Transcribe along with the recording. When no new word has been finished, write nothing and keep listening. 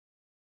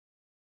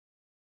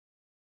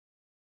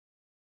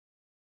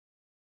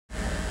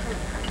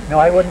No,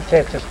 I wouldn't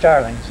say it's the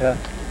starlings.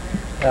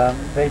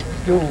 They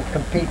do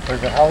compete for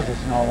the houses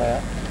and all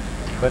that,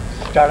 but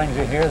starlings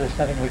are here. There's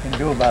nothing we can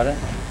do about it.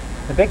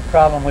 The big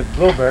problem with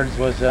bluebirds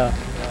was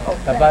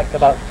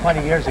about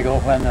 20 years ago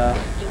when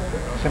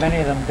so many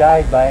of them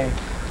died by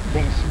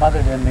being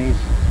smothered in these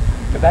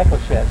tobacco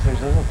sheds.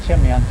 There's a little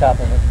chimney on top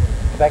of a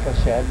tobacco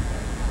shed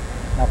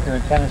up here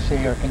in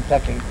Tennessee or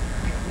Kentucky,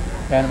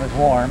 and it was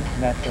warm,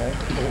 naturally.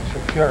 It was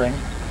for curing.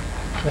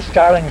 The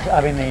starlings,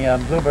 I mean the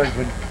bluebirds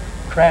would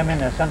cram in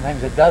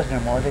sometimes a dozen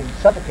or more. They'd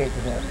suffocate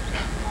to death.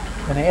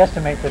 And they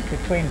estimate that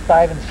between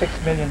 5 and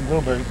 6 million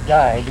bluebirds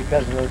die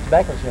because of those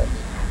tobacco sheds.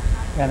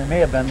 And it may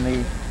have been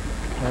the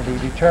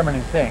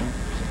determining thing.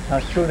 Now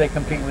it's true they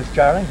compete with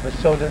starlings, but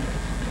so do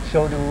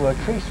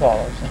tree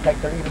swallows. In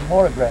fact, they're even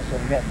more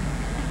aggressive. Yet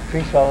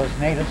tree swallows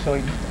native, so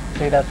you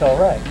say that's all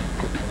right.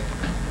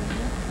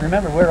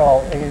 Remember, we're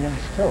all aliens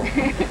too.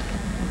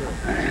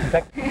 In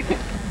fact,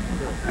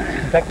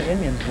 the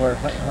Indians were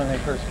when they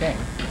first came.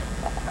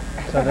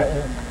 So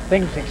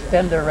things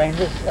extend their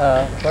ranges.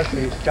 Of course,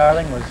 the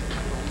starling was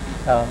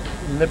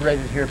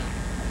liberated here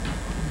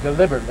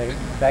deliberately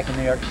back in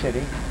New York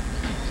City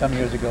some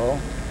years ago,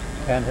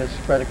 and has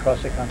spread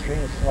across the country.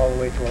 It's all the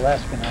way to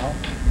Alaska now.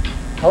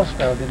 House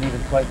sparrow didn't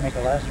even quite make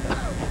Alaska,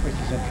 which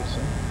is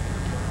interesting.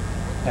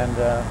 And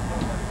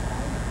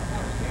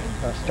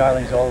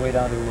starlings all the way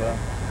down to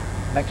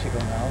Mexico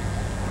now.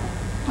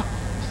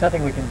 There's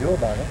nothing we can do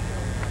about it.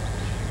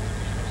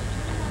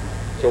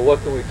 So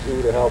what can we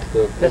do to help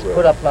the bluebird? Just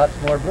put up lots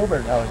more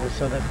bluebird houses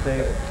so that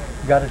they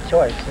got a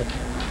choice. If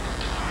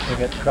they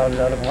get crowded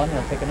out of one,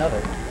 they'll take another.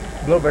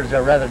 Bluebirds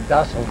are rather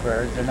docile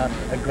birds. They're not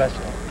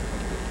aggressive,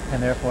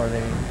 and therefore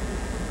they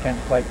can't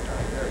quite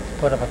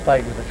put up a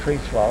fight with a tree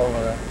swallow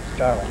or a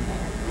starling.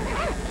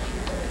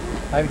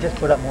 I would just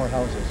put up more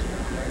houses.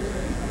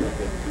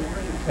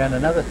 And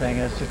another thing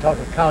is,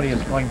 Chautauqua County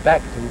is going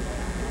back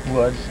to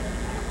woods.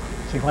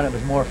 See, when it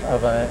was more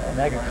of an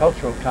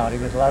agricultural county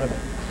with a lot of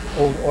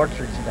old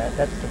orchards and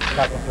that's the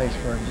proper place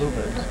for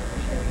bluebirds.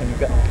 And you've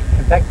got,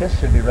 in fact, this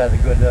should be rather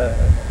good.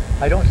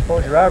 I don't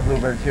suppose there are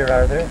bluebirds here,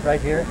 are there? Right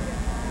here?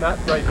 Not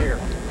right here.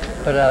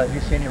 But do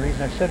you see any reason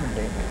there shouldn't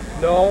be?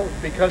 No,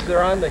 because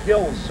they're on the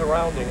hills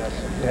surrounding us.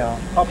 Yeah.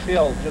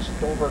 Uphill, just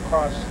over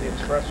across the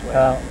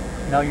expressway.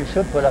 Now you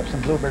should put up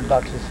some bluebird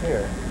boxes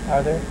here.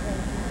 Are there?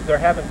 There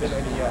haven't been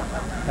any yet.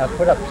 Now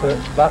put up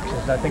some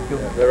boxes. I think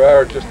you'll. There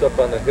are just up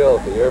on the hill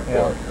at the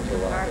airport.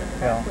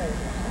 Yeah.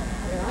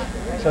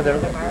 So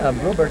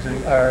bluebirds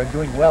are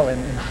doing well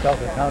in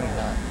Chautauqua County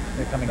now.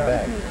 They're coming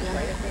back.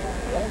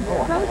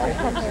 Crows are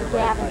such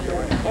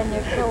scavengers, and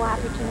they're so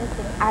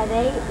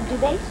opportunistic. Do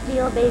they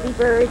steal baby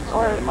birds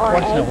or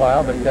Once eggs? in a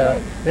while, but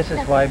this is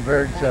why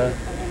birds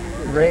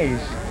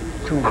raise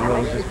two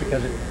rows, is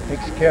because it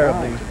takes care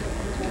of the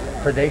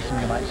predation,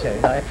 you might say.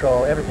 Now, after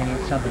all, everything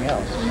eats something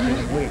else.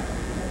 Even wheat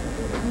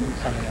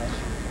eats something else.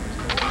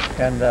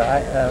 And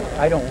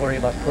I don't worry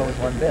about crows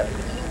one bit.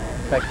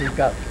 In fact, we've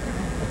got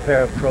a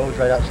pair of crows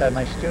right outside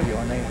my studio,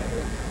 and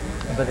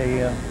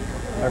they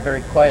are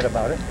very quiet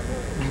about it.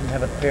 You can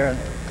have a pair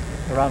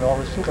around all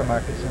the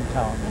supermarkets in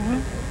town.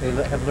 They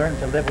have learned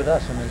to live with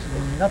us, and there's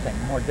nothing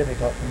more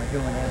difficult from a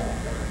human animal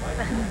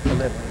to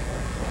live with.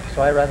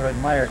 So I rather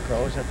admire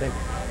crows that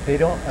they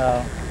don't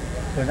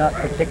they're not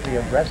particularly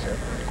aggressive.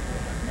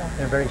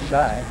 They're very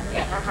shy.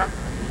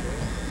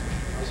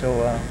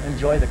 So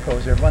enjoy the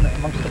crows. They're one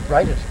amongst the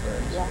brightest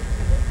birds.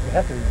 You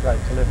have to be bright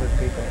to live with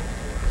people.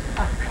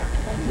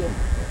 Thank you.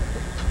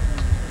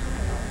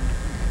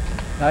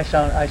 I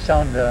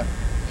sound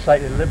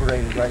slightly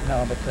liberated right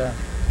now, but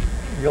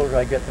the older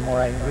I get, the more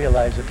I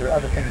realize that there are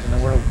other things in the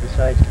world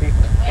besides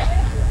people.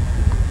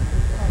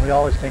 We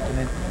always think in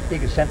an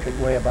egocentric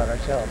way about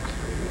ourselves.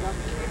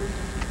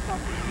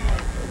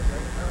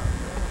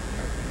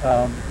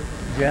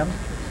 Jim,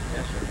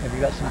 have you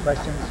got some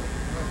questions?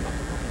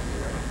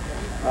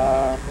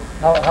 How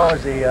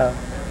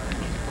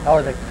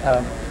are the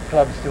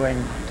clubs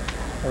doing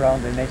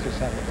around the nature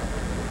center?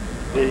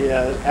 The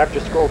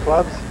after-school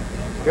clubs,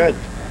 good.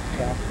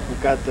 Yeah.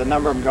 We've got a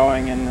number of them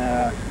going in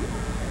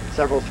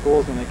several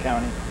schools in the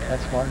county.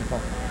 That's wonderful.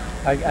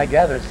 I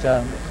gather it's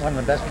one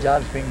of the best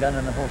jobs being done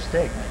in the whole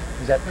state.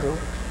 Is that true?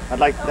 I'd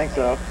like to think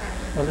so.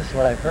 Well, this is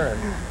what I've heard.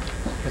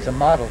 It's a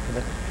model for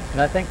the,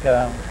 and I think,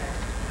 the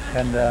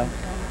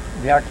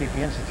RTP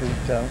Institute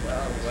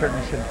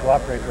certainly should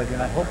cooperate with you,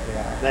 and I hope they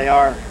are. They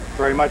are,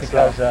 very much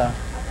because, so.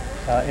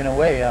 In a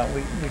way,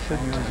 we should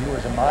use you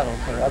as a model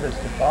for others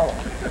to follow.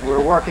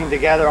 We're working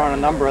together on a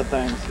number of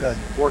things. Good.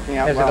 Working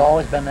out Has well. it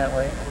always been that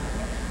way?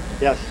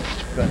 Yes.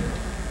 Good.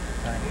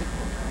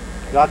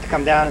 You'll have to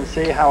come down and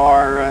see how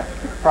our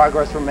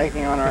progress we're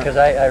making on our... Because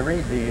I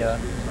read the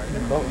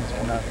bulletins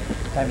from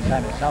time to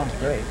time. It sounds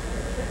great.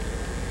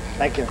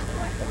 Thank you.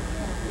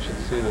 You should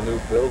see the new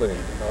building,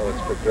 how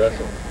it's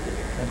progressing.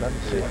 I'd love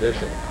to see The it.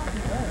 addition.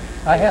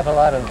 I have a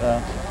lot of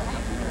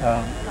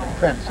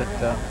prints that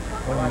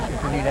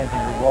if you need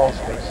anything with wall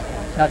space,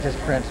 not just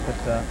prints,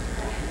 but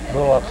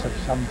blow-ups of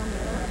some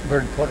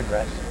bird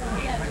photographs.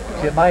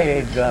 See, at my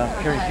age,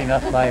 curiously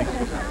enough, my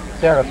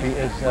therapy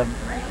is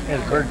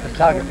is bird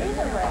photography,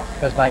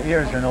 because my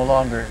ears are no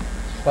longer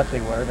what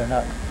they were. They're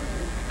not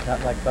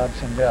like Bob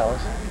Sindel's.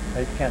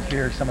 I can't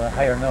hear some of the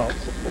higher notes.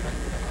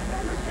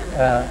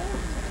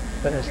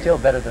 But it's still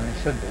better than they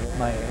should be at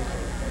my age.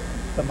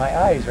 But my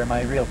eyes are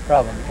my real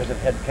problem because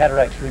I've had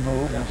cataracts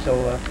removed, and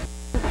so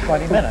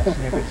 20 minutes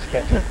and you could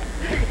sketch it.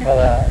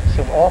 Well,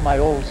 so all my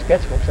old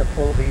sketchbooks are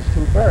full of these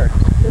two birds.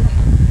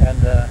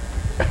 And the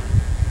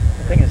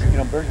thing is, you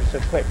know, birds are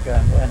so quick,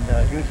 and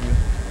usually you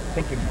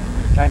think you're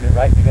trying to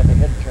write and you get the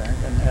head turned,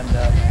 and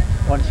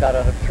one shot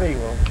out of three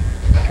will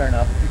turn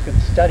up. You can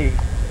study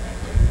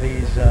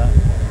these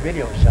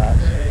video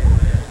shots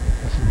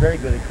with some very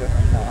good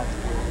equipment now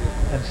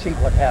and see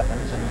what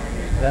happens, and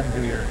then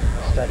do your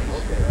studies.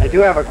 I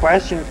do have a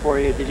question for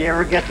you. Did you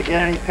ever get to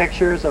get any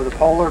pictures of the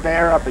polar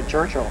bear up at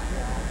Churchill?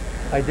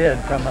 I did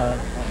from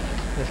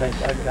yes, I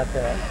got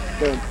that.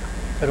 Good.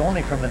 But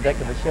only from the deck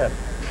of the ship.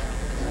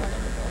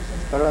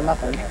 Better than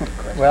nothing.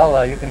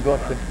 Well, you can go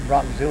up to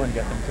Bronx Zoo and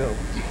get them too.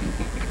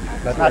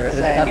 But not the it's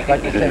same. not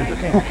quite the same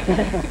thing.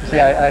 See,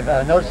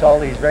 I've noticed all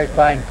these very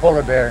fine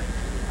polar bear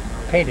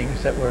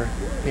paintings that were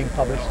being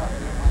published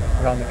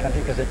around the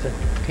country, because it's a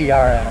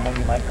PR animal,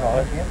 you might call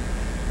it.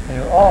 And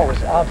they're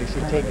always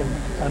obviously taken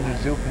under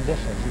zoo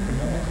conditions. You can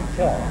usually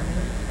tell.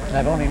 And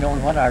I've only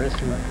known one artist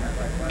who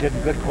did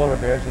good polar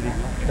bears that he's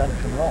done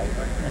from life.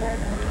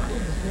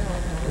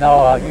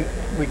 Now,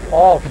 we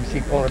all can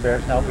see polar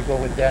bears now. We go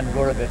with Dan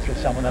Gorovich or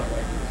someone up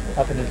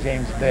in the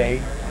James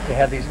Bay. They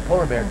had these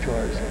polar bear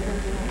tours.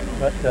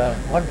 But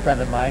one friend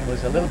of mine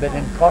was a little bit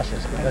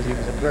incautious because he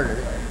was a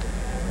birder.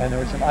 And there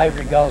were some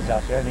ivory gulls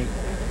out there, and he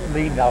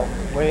leaned out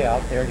way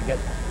out there to get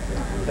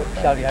the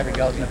shouty ivory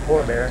gulls, and the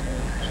polar bear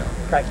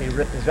practically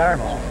ripped his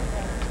arm off.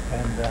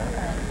 And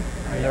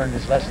he learned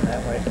his lesson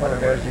that way. Polar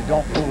bears, you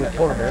don't fool with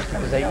polar bears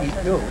because they eat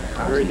you.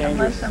 Very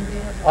dangerous.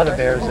 Other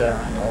bears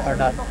are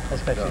not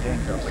especially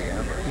dangerous,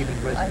 even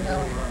grizzlies.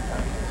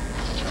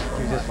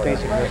 You just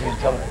face it grizzly and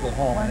tell it to go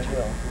home, and it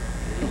will.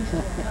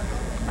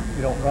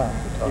 You don't run.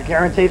 You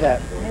guarantee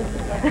that?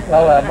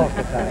 Well, most of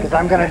the time. Because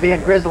I'm going to be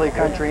in grizzly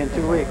country in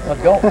 2 weeks. Well,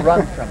 don't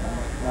run from them.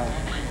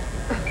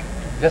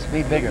 Just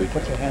be bigger.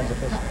 Put your hands up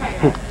this way.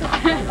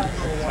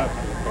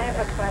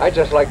 I'd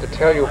just like to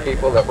tell you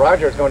people that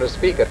Roger's going to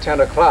speak at 10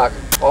 o'clock,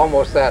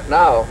 almost that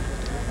now,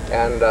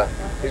 and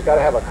he's got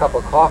to have a cup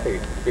of coffee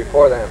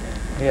before then.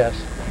 Yes.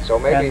 So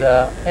maybe...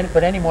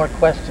 But any more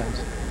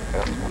questions?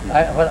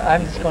 Yeah.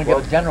 I'm just going to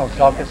give a general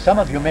talk that some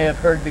of you may have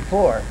heard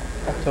before,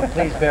 so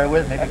please bear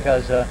with me,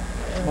 because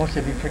most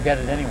of you forget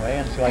it anyway,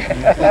 and so I can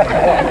use that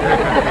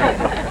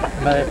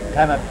more. By the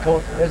time I've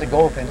told, there's a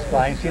goldfinch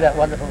flying. See that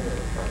wonderful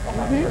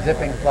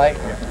zipping flight?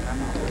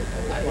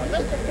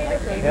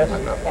 Yes?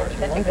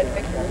 That's a good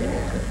picture.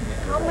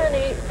 How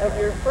many of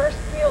your first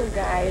field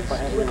guides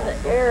with the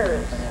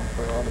errors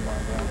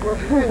were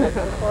printed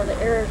before the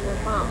errors were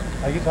found?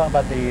 Are you talking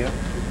about the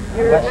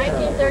Your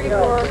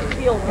 1934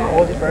 field guide.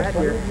 Oh, the first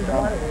one?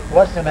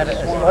 What's the matter?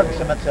 It's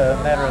a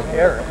matter of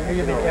error. Are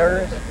you the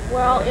errors?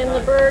 Well, in the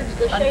birds,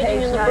 the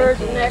shading in the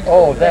bird's neck.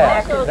 Oh,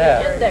 that. Also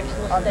the index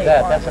mistake.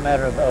 That's a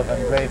matter of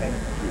engraving.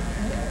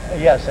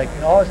 Yes, I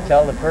can always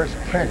tell the first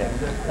printing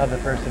of the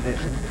first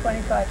edition,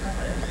 2,500.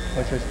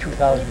 which was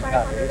 2,000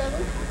 copies.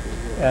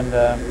 And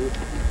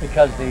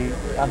because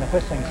on the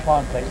Whistling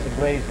Swan plates, the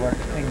blades weren't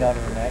cleaned out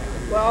of the neck.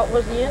 Well,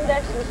 was the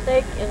index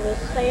mistake in the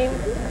same?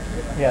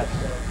 Yes.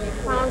 You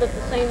found at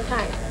the same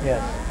time?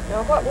 Yes.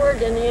 Now, what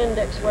word in the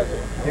index was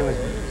it? It was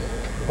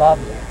Bob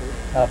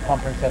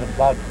Pumper instead of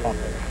Bob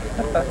Pumper,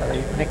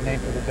 the nickname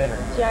for the bidder.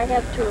 See, I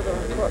had two of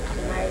those books,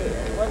 and I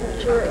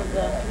wasn't sure of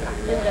the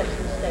index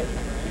mistake.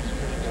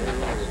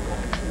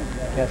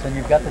 Yes, and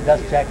you've got the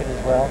dust jacket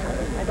as well.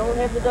 I don't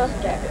have the dust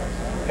jacket.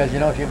 Because you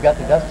know, if you've got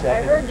the dust I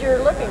jacket. heard you're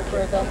looking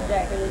for a dust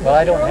jacket. Is Well,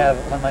 I this don't true? have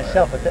one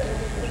myself, but it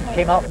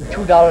came out for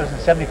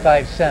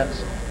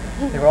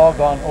 $2.75. They were all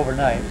gone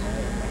overnight,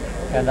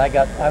 and I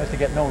was to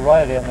get no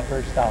royalty on the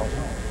first 1,000.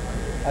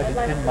 I just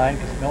didn't mind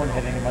because no one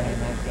had any money in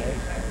those days.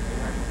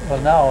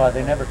 Well, now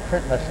they never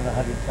print less than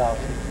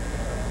 100,000,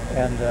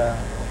 and in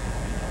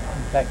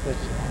fact,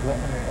 it's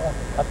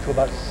up to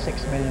about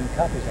 6 million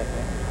copies, I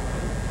think.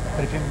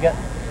 But if you can get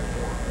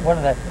one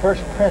of that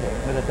first printing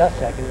with a dust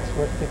jacket, it's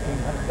worth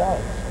 $1,500.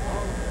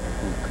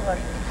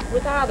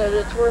 Without it,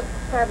 it's worth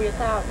probably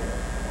 1,000.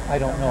 I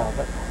don't know,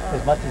 but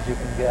as much as you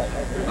can get.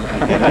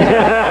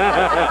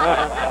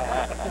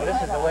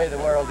 This is the way the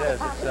world is.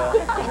 It's,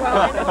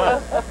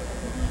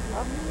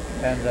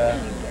 and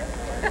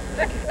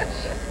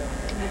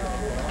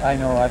I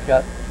know I've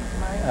got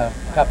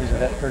copies of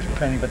that first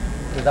printing, but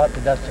without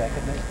the dust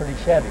jacket, and it's pretty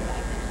shabby.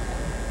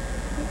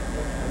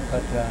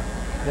 But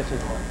this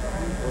is a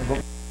book.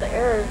 The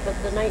errors, but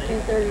the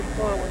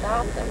 1934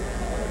 without them.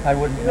 I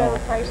wouldn't You know.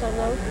 have a price on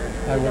those?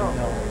 I You wouldn't don't.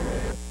 know.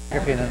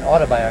 Biography and an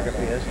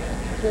autobiography is.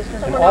 An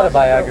Someone else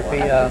autobiography,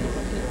 wrote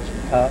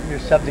one. you're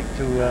subject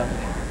to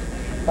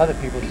other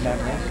people's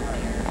memories.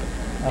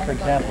 For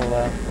example,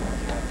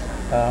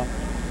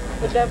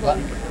 The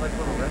Devlin.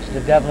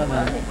 the Devlin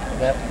and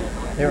that,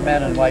 they were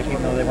man and wife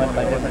even though they went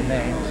by different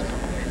names.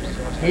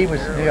 He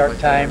was New York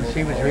Times,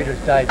 he was Reader's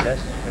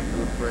Digest.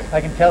 I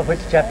can tell which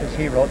chapters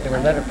he wrote, they were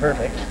letter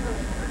perfect.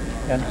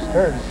 And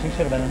Spurs, he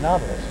should have been a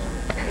novelist.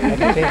 I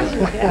can say this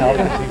now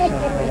because he's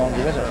no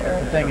longer with us.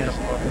 But the thing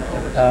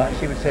is,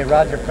 she would say,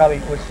 Roger probably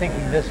was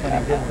thinking this when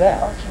he did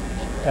that.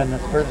 And the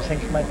Spurs was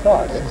thinking my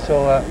thoughts. And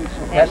so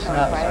that's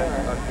not...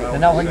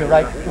 And now when you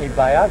write a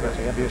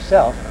biography of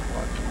yourself,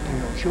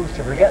 you choose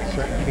to forget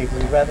certain people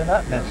you'd rather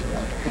not mention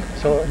them.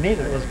 So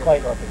neither is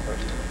quite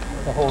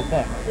the whole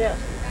thing. Yes.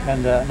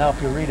 And now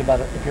if you read about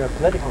it, if you're a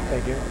political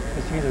figure,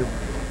 it's either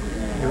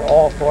you're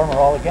all for them or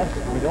all against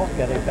them. You don't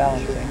get a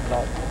balancing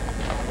about,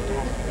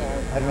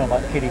 I don't know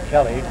about Kitty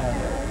Kelly.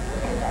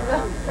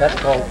 That's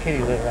called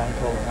kitty litter, I'm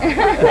told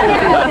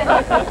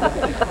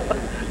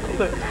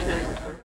now.